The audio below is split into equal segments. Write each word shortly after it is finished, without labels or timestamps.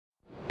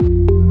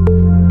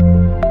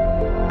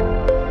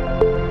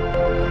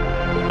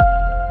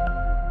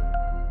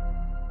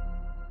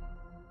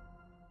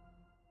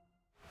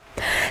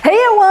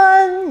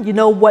you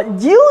know what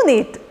you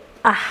need?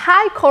 A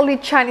high-quality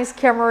Chinese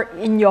camera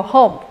in your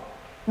home.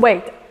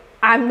 Wait,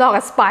 I'm not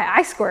a spy,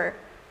 I swear.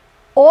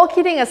 All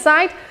kidding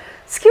aside,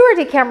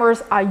 security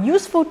cameras are a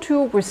useful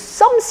tool with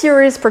some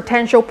serious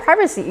potential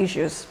privacy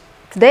issues.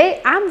 Today,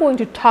 I'm going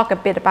to talk a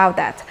bit about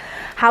that,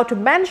 how to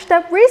manage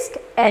that risk,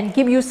 and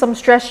give you some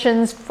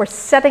suggestions for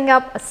setting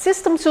up a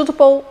system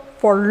suitable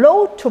for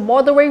low to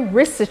moderate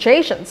risk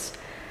situations.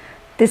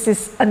 This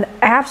is an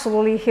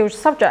absolutely huge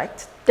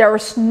subject. There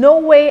is no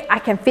way I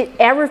can fit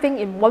everything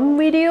in one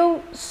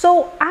video,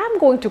 so I'm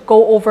going to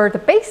go over the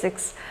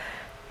basics.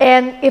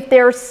 And if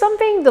there's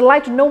something you'd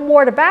like to know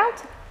more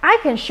about, I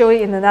can show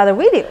you in another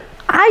video.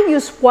 I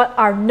use what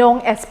are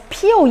known as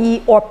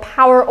PoE or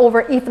Power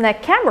over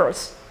Ethernet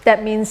cameras.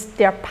 That means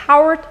they're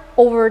powered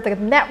over the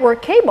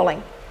network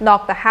cabling,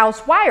 not the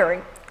house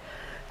wiring.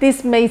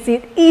 This makes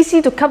it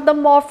easy to cut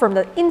them off from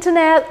the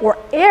internet or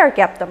air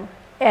gap them.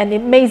 And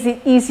it makes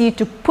it easy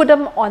to put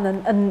them on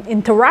an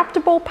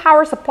uninterruptible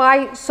power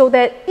supply so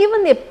that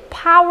even if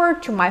power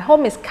to my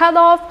home is cut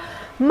off,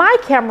 my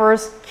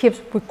cameras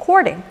keep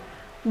recording.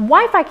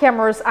 Wi-Fi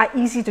cameras are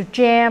easy to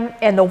jam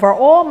and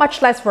overall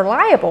much less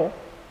reliable.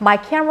 My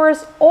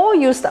cameras all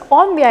use the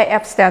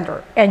on-VIF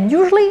standard, and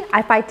usually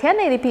I find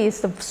 1080p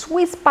is the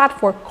sweet spot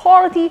for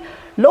quality,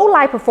 low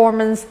light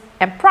performance,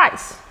 and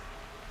price.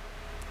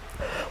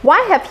 What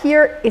I have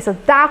here is a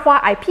Dahua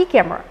IP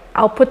camera.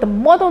 I'll put the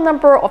model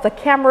number of the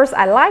cameras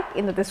I like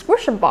in the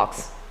description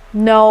box.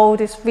 No,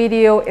 this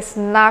video is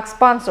not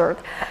sponsored.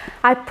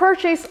 I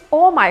purchased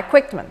all my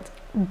equipment.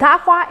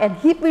 Dahua and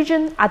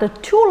Hikvision are the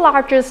two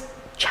largest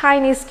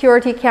Chinese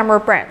security camera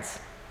brands.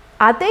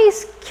 Are they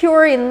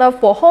secure enough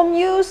for home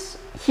use?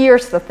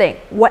 Here's the thing.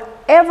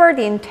 Whatever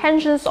the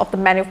intentions of the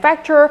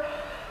manufacturer,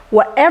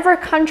 whatever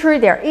country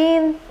they're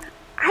in,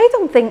 I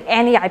don't think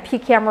any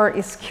IP camera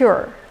is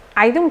secure.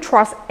 I don't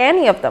trust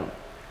any of them.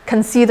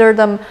 Consider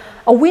them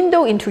a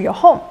window into your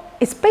home.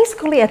 It's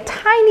basically a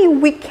tiny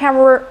weak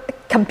camera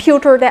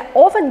computer that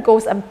often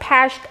goes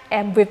unpatched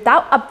and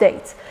without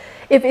updates.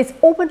 If it's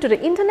open to the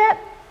internet,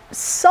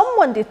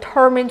 someone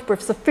determined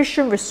with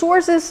sufficient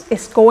resources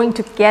is going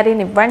to get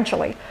in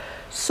eventually.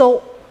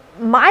 So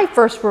my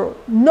first rule,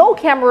 no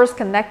cameras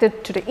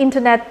connected to the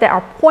internet that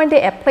are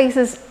pointed at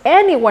places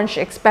anyone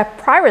should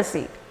expect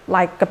privacy,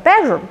 like a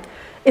bedroom.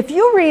 If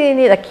you really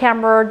need a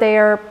camera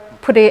there,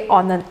 put it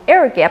on an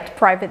air-gapped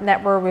private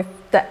network with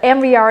the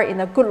NVR in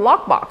a good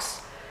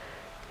lockbox.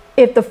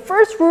 If the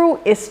first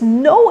rule is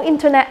no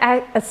internet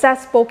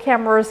accessible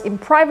cameras in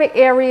private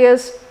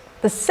areas,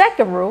 the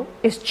second rule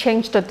is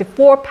change the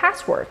default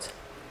passwords.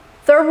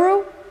 Third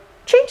rule,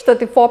 change the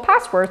default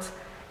passwords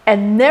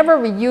and never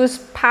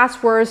reuse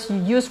passwords you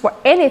use for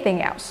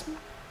anything else.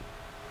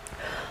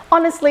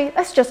 Honestly,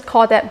 let's just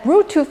call that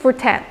rule 2 for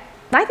 10.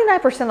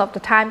 99% of the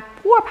time,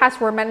 poor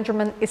password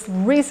management is the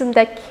reason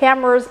that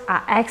cameras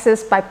are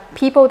accessed by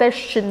people that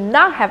should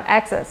not have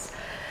access.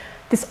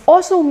 This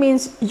also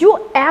means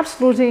you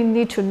absolutely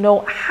need to know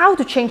how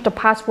to change the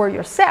password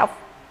yourself.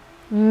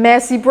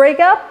 Messy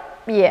breakup?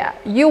 Yeah,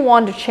 you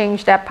want to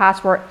change that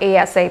password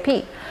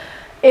ASAP.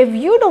 If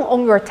you don't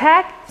own your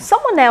tag,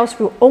 someone else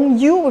will own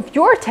you with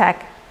your tag.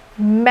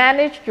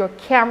 Manage your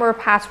camera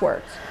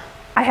passwords.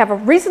 I have a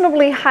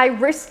reasonably high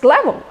risk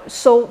level,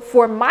 so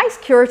for my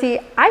security,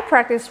 I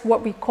practice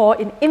what we call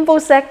in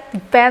InfoSec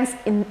defense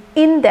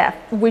in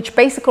depth, which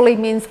basically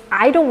means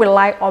I don't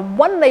rely on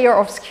one layer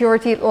of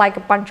security like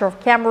a bunch of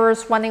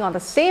cameras running on the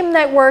same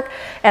network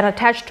and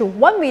attached to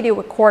one video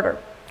recorder.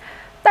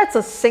 That's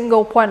a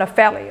single point of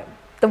failure.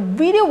 The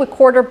video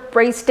recorder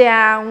breaks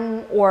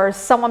down or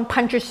someone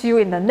punches you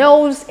in the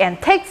nose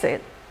and takes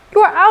it. You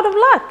are out of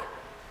luck.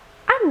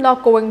 I'm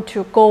not going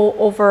to go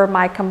over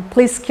my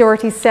complete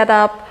security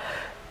setup.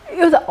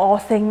 You'd all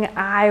think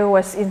I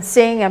was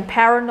insane and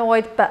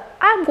paranoid, but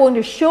I'm going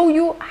to show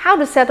you how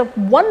to set up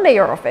one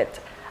layer of it.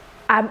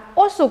 I'm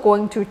also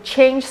going to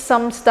change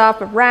some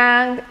stuff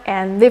around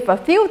and leave a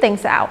few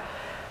things out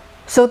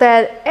so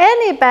that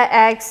any bad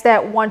eggs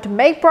that want to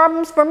make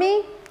problems for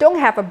me don't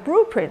have a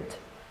blueprint.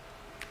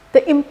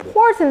 The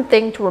important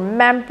thing to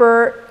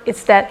remember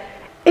is that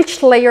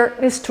each layer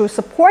needs to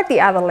support the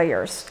other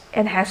layers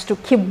and has to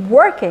keep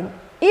working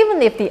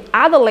even if the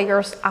other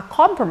layers are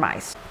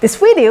compromised. This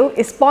video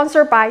is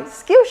sponsored by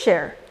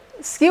Skillshare.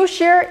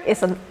 Skillshare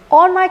is an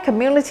online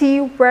community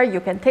where you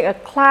can take a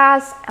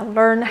class and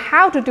learn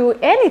how to do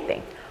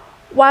anything.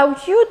 While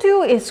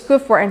YouTube is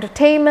good for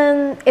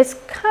entertainment, it's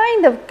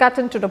kind of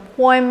gotten to the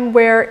point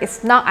where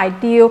it's not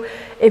ideal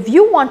if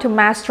you want to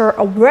master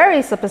a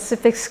very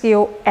specific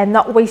skill and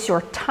not waste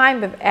your time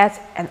with ads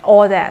and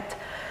all that.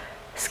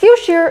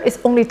 Skillshare is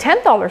only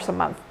 $10 a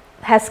month,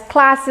 has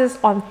classes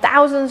on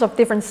thousands of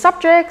different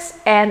subjects,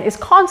 and is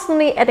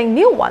constantly adding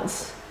new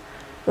ones.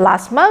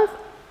 Last month,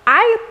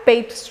 I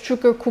baked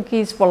sugar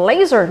cookies for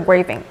laser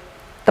engraving.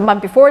 The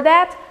month before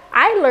that,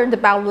 I learned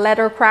about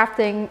leather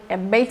crafting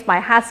and made my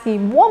husky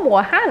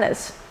more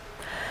harness.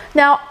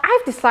 Now,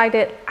 I've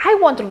decided I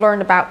want to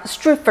learn about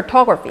street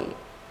photography.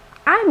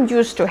 I'm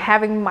used to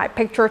having my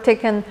picture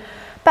taken,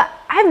 but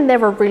I've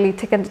never really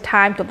taken the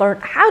time to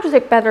learn how to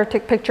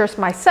take pictures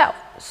myself.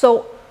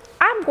 So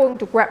I'm going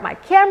to grab my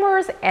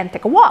cameras and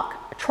take a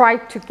walk. Try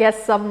to get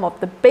some of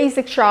the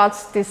basic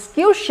shots this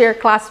Skillshare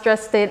class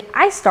suggested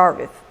I start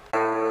with.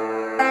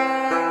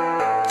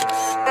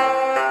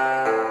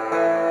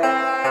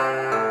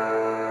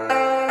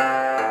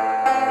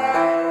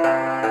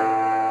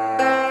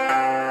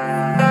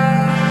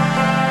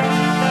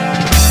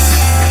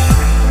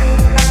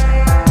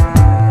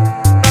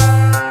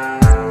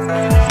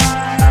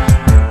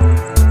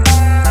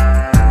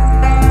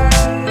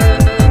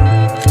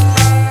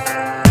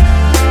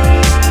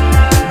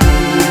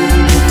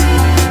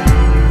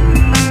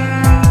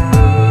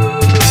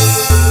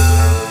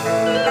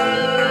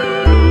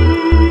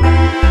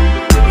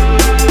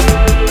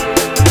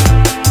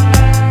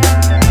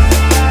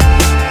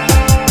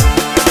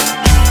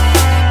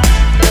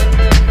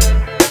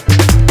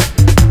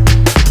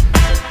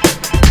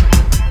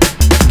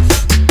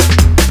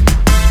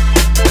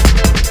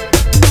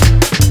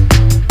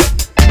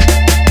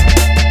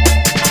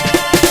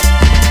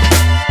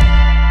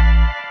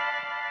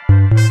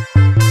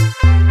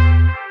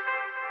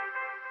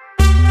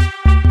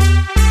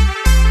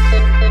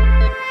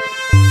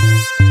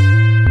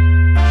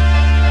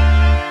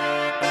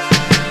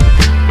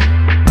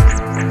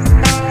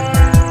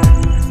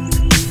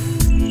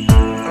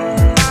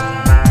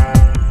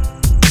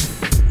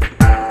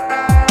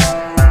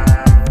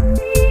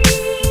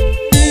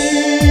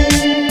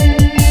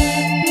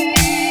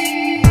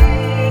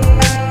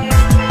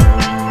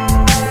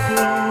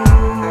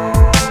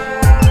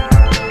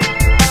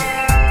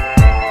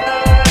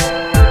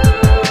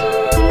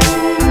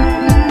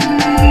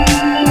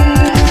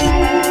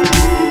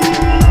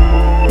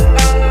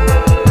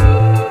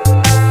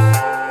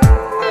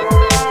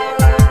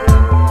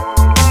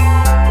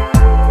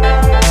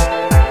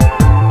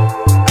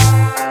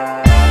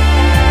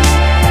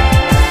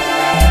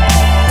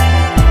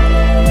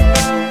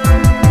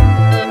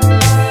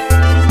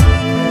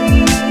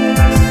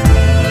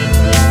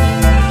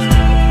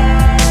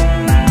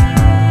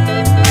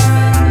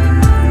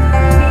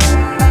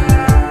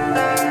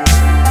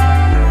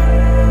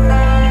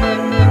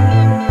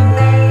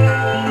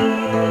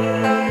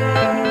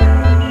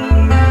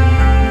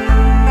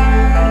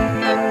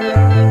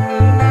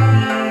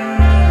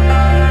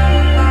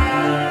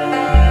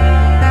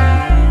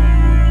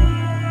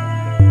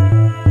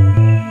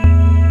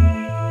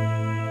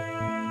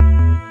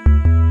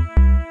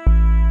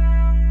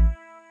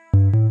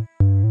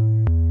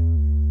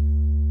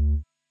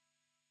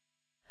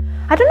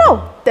 I don't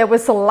know, that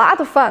was a lot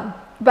of fun,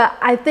 but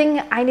I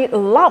think I need a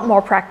lot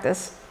more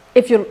practice.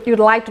 If you'd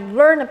like to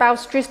learn about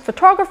street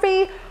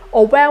photography,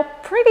 or well,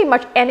 pretty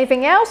much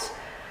anything else,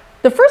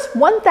 the first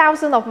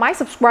 1,000 of my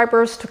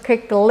subscribers to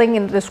click the link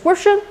in the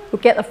description will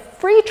get a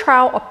free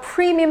trial of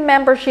premium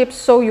membership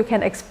so you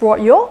can explore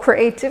your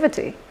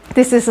creativity.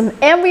 This is an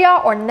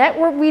NVR or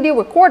network video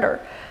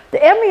recorder. The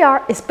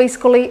NVR is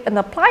basically an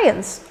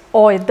appliance.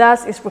 All it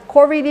does is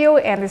record video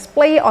and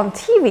display it on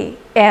TV,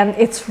 and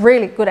it's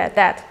really good at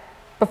that.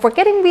 But for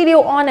getting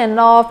video on and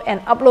off and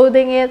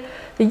uploading it,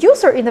 the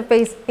user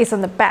interface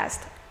isn't the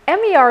best.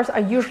 NVRs are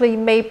usually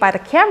made by the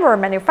camera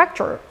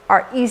manufacturer,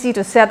 are easy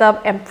to set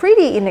up and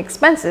pretty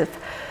inexpensive.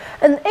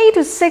 An 8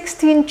 to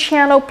 16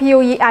 channel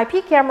PoE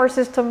IP camera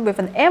system with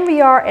an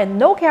NVR and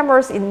no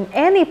cameras in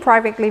any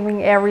private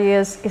living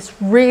areas is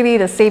really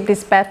the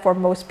safest bet for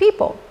most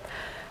people.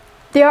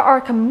 There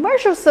are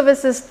commercial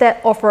services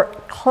that offer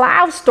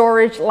cloud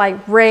storage like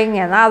Ring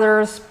and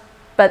others,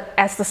 but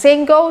as the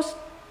saying goes,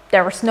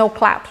 there is no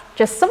cloud,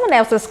 just someone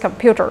else's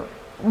computer.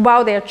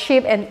 While they're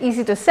cheap and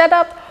easy to set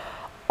up,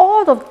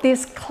 all of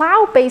these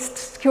cloud-based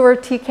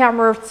security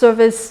camera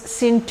services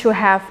seem to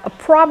have a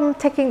problem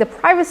taking the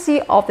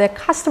privacy of their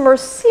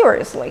customers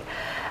seriously.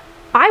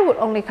 I would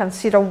only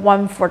consider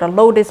one for the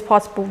lowest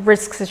possible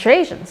risk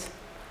situations.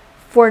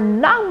 For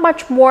not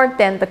much more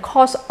than the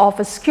cost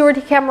of a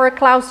security camera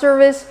cloud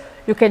service,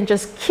 you can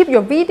just keep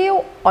your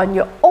video on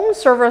your own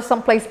server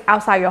someplace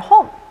outside your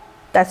home.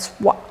 That's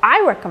what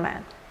I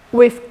recommend.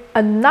 With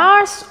a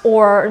NAS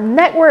or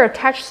network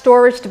attached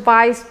storage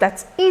device,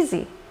 that's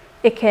easy.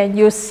 It can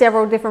use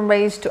several different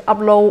ways to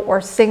upload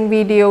or sync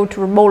video to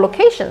remote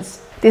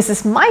locations. This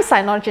is my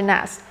Synology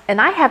NAS,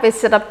 and I have it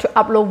set up to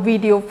upload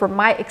video from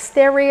my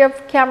exterior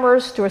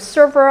cameras to a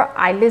server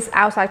I list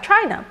outside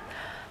China.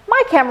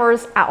 My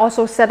cameras are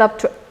also set up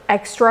to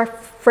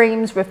extract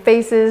frames with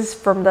faces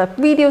from the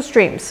video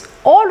streams.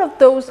 All of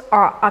those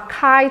are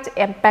archived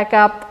and backed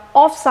up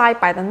offsite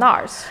by the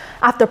NAS.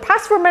 After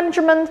password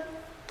management,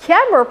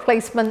 camera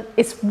placement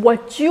is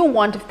what you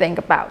want to think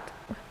about.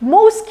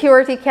 Most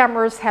security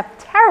cameras have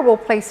terrible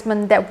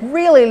placement that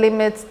really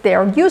limits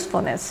their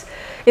usefulness.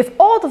 If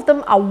all of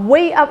them are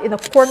way up in the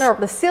corner of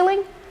the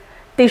ceiling,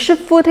 they shoot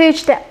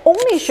footage that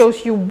only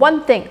shows you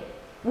one thing: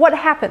 what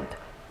happened.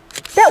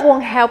 That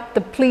won't help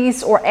the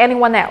police or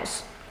anyone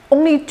else.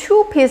 Only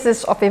two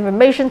pieces of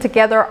information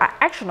together are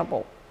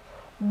actionable: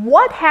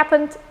 what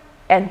happened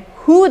and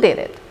who did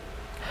it.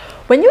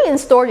 When you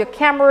install your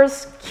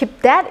cameras,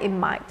 keep that in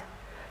mind.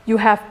 You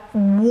have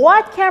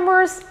what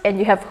cameras and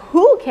you have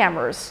who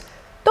cameras.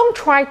 Don't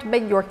try to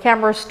make your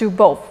cameras do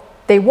both.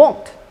 They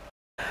won't.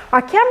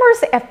 Are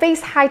cameras at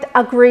face height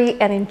ugly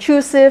and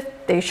intrusive?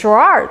 They sure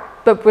are.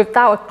 But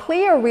without a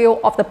clear view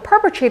of the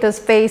perpetrator's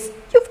face,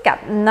 you've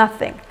got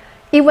nothing.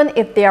 Even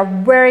if they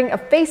are wearing a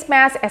face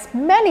mask, as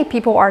many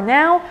people are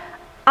now,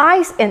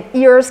 eyes and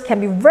ears can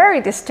be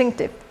very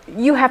distinctive.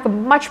 You have a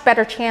much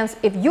better chance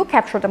if you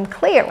capture them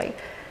clearly.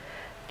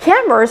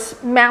 Cameras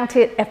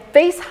mounted at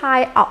face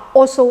height are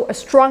also a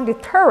strong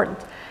deterrent.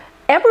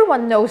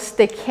 Everyone knows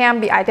they can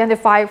be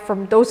identified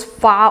from those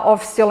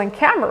far-off ceiling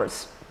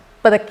cameras,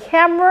 but a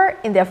camera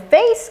in their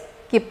face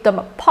gives them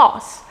a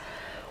pause.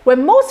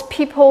 When most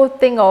people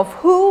think of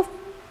who,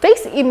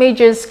 face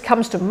images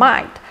comes to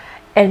mind,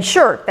 and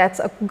sure, that's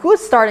a good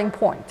starting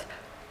point.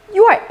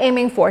 You are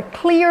aiming for a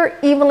clear,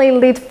 evenly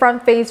lit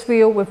front face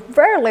view with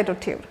very little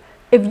tilt.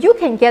 If you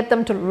can get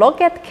them to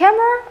look at the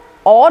camera,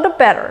 all the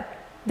better.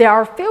 There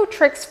are a few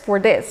tricks for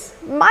this.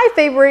 My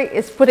favorite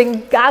is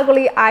putting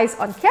goggly eyes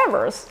on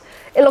cameras.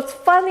 It looks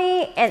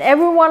funny and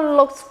everyone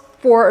looks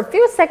for a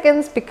few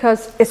seconds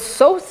because it's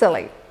so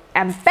silly.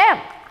 And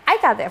bam, I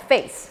got their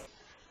face.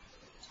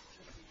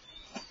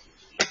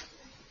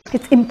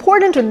 It's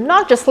important to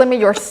not just limit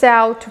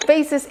yourself to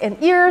faces and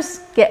ears,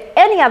 get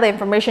any other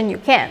information you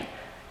can.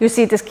 You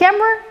see this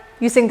camera,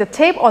 using the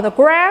tape on the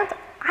ground,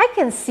 I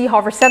can see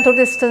horizontal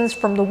distance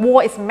from the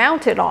wall it's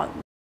mounted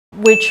on,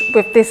 which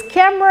with this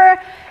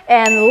camera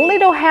and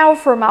little help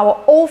from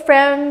our old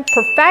friend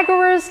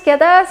Pythagoras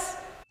get us.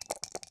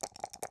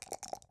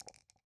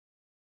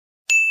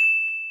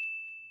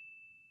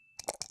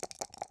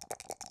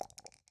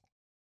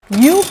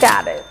 You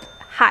got it,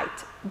 height.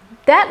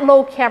 That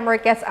low camera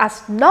gets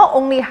us not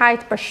only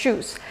height but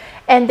shoes.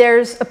 And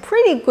there's a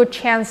pretty good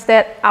chance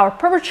that our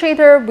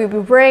perpetrator will be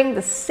wearing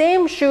the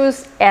same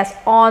shoes as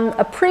on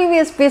a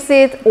previous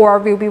visit or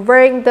will be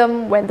wearing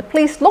them when the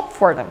police look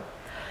for them.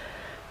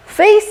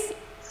 Face,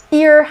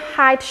 ear,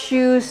 height,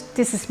 shoes,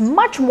 this is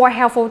much more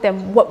helpful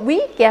than what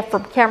we get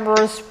from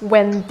cameras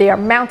when they are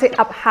mounted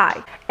up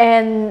high.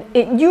 And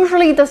it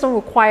usually doesn't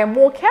require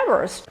more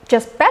cameras,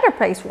 just better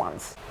placed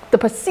ones. The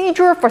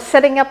procedure for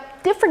setting up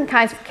different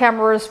kinds of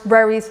cameras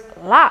varies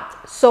a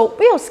lot, so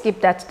we'll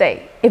skip that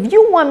today. If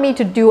you want me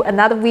to do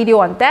another video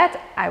on that,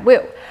 I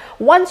will.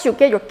 Once you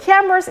get your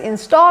cameras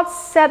installed,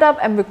 set up,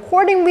 and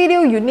recording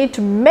video, you need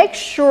to make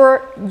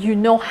sure you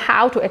know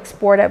how to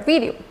export that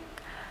video.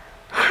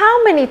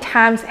 How many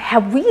times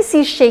have we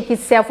seen shaky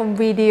cell phone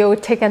video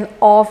taken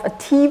off a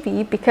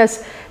TV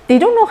because they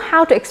don't know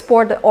how to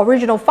export the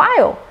original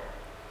file?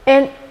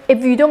 And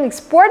if you don't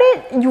export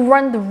it, you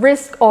run the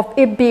risk of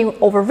it being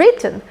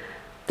overwritten.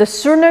 The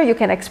sooner you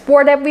can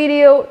export that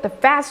video, the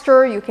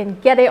faster you can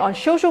get it on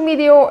social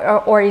media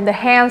or in the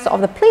hands of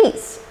the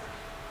police.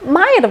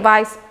 My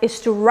advice is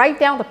to write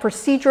down the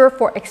procedure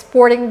for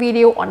exporting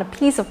video on a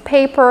piece of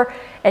paper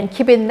and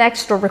keep it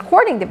next to the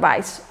recording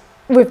device,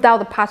 without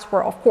the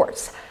password, of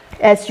course.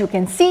 As you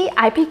can see,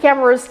 IP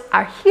cameras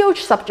are a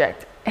huge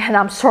subject, and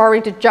I'm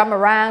sorry to jump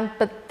around,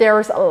 but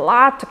there's a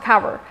lot to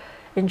cover.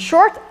 In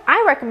short,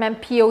 I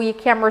recommend PoE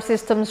camera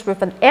systems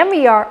with an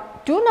NVR.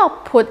 Do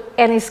not put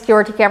any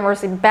security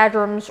cameras in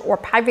bedrooms or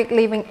private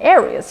living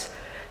areas.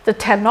 The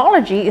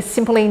technology is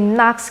simply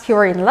not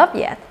secure enough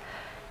yet.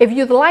 If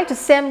you'd like to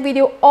send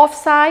video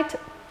offsite,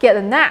 get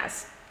a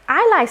NAS.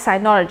 I like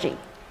Synology.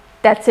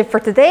 That's it for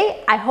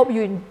today. I hope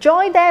you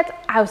enjoyed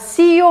that. I'll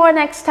see you all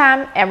next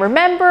time. And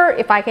remember,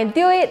 if I can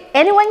do it,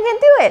 anyone can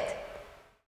do it.